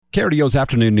KRDO's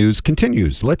Afternoon News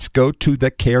continues. Let's go to the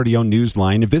KRDO News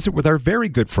line and visit with our very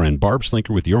good friend, Barb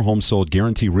Schlinker with Your Home Sold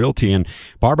Guarantee Realty. And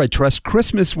Barb, I trust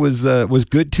Christmas was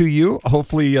good to you.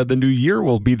 Hopefully the new year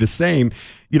will be the same.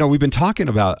 You know, we've been talking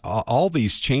about all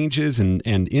these changes and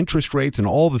interest rates and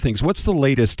all the things. What's the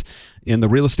latest in the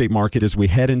real estate market as we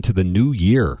head into the new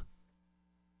year?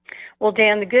 Well,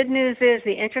 Dan, the good news is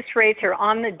the interest rates are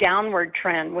on the downward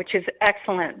trend, which is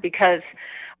excellent because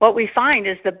what we find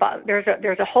is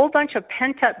there's a whole bunch of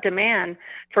pent-up demand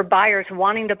for buyers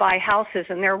wanting to buy houses,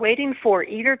 and they're waiting for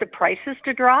either the prices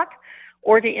to drop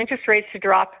or the interest rates to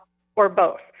drop or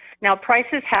both. Now,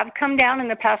 prices have come down in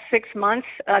the past 6 months.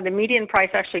 The median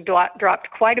price actually dropped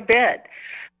quite a bit.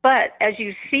 But as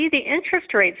you see the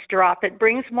interest rates drop, it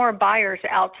brings more buyers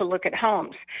out to look at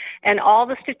homes. And all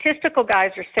the statistical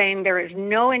guys are saying there is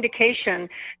no indication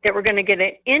that we're going to get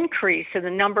an increase in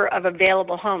the number of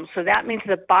available homes. So that means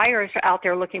the buyers out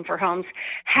there looking for homes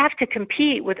have to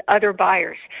compete with other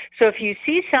buyers. So if you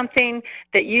see something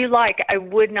that you like, I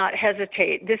would not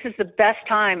hesitate. This is the best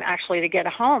time actually to get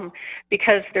a home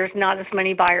because there's not as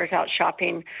many buyers out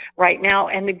shopping right now.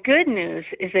 And the good news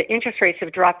is that interest rates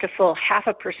have dropped a full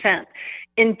 0.5%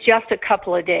 in just a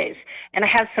couple of days. And I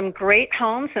have some great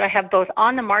homes that I have both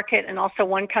on the market and also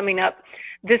one coming up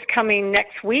this coming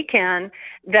next weekend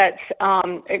that's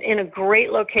in a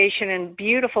great location and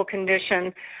beautiful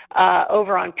condition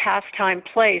over on Pastime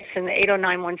Place in the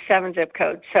 80917 zip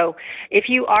code. So if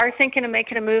you are thinking of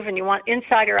making a move and you want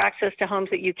insider access to homes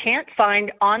that you can't find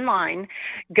online,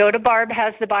 go to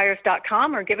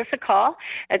barbhasthebuyers.com or give us a call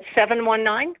at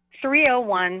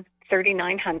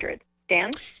 719-301-3900.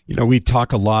 Dan? You know, we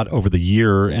talk a lot over the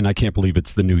year, and I can't believe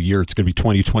it's the new year. It's going to be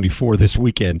 2024 this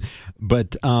weekend.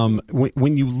 But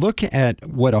when you look at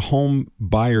what a home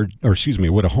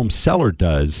seller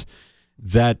does,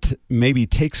 that maybe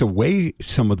takes away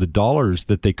some of the dollars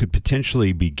that they could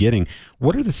potentially be getting.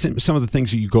 What are some of the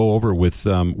things that you go over with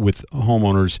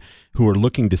homeowners who are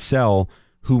looking to sell,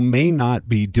 who may not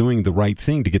be doing the right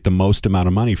thing to get the most amount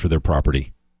of money for their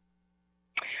property?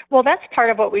 Well, that's part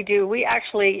of what we do. We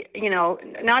actually,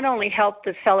 not only help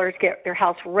the sellers get their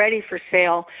house ready for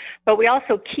sale, but we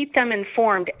also keep them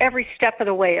informed every step of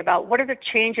the way about what are the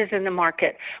changes in the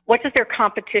market, what does their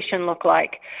competition look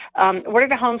like, what are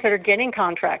the homes that are getting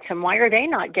contracts, and why are they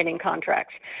not getting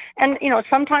contracts? And,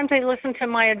 sometimes they listen to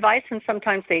my advice and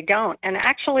sometimes they don't. And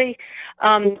actually,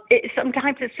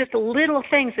 sometimes it's just little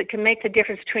things that can make the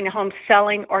difference between a home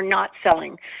selling or not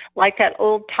selling, like that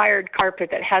old tired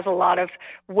carpet that has a lot of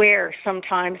wear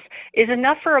sometimes is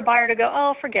enough for a buyer to go,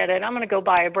 oh, forget it, I'm going to go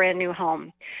buy a brand new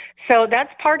home. So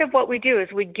that's part of what we do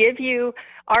is we give you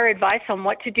our advice on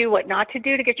what to do, what not to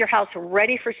do to get your house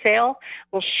ready for sale.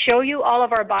 We'll show you all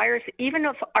of our buyers, even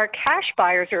if our cash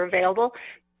buyers are available.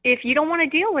 If you don't want to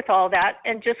deal with all that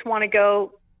and just want to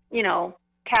go,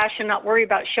 cash and not worry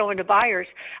about showing to buyers,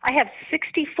 I have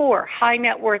 64 high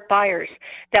net worth buyers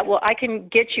I can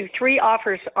get you 3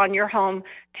 offers on your home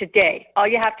today. All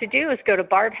you have to do is go to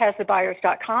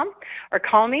barbhasthebuyers.com or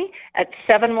call me at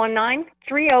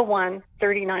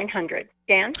 719-301-3900.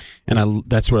 Dan? And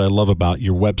that's what I love about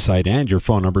your website and your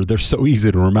phone number. They're so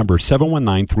easy to remember.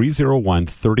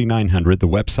 719-301-3900. The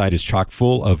website is chock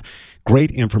full of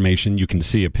great information. You can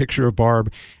see a picture of Barb,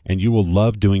 and you will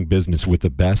love doing business with the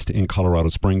best in Colorado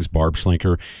Springs, Barb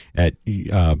Schlinker at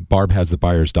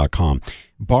barbhasthebuyers.com.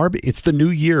 Barb, it's the new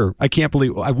year. I can't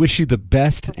believe I wish you the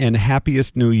best and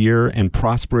happiest new year and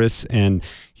prosperous. And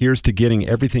here's to getting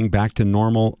everything back to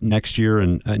normal next year.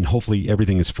 And hopefully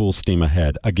everything is full steam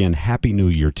ahead. Again, happy new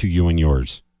year to you and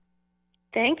yours.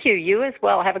 Thank you. You as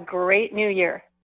well. Have a great new year.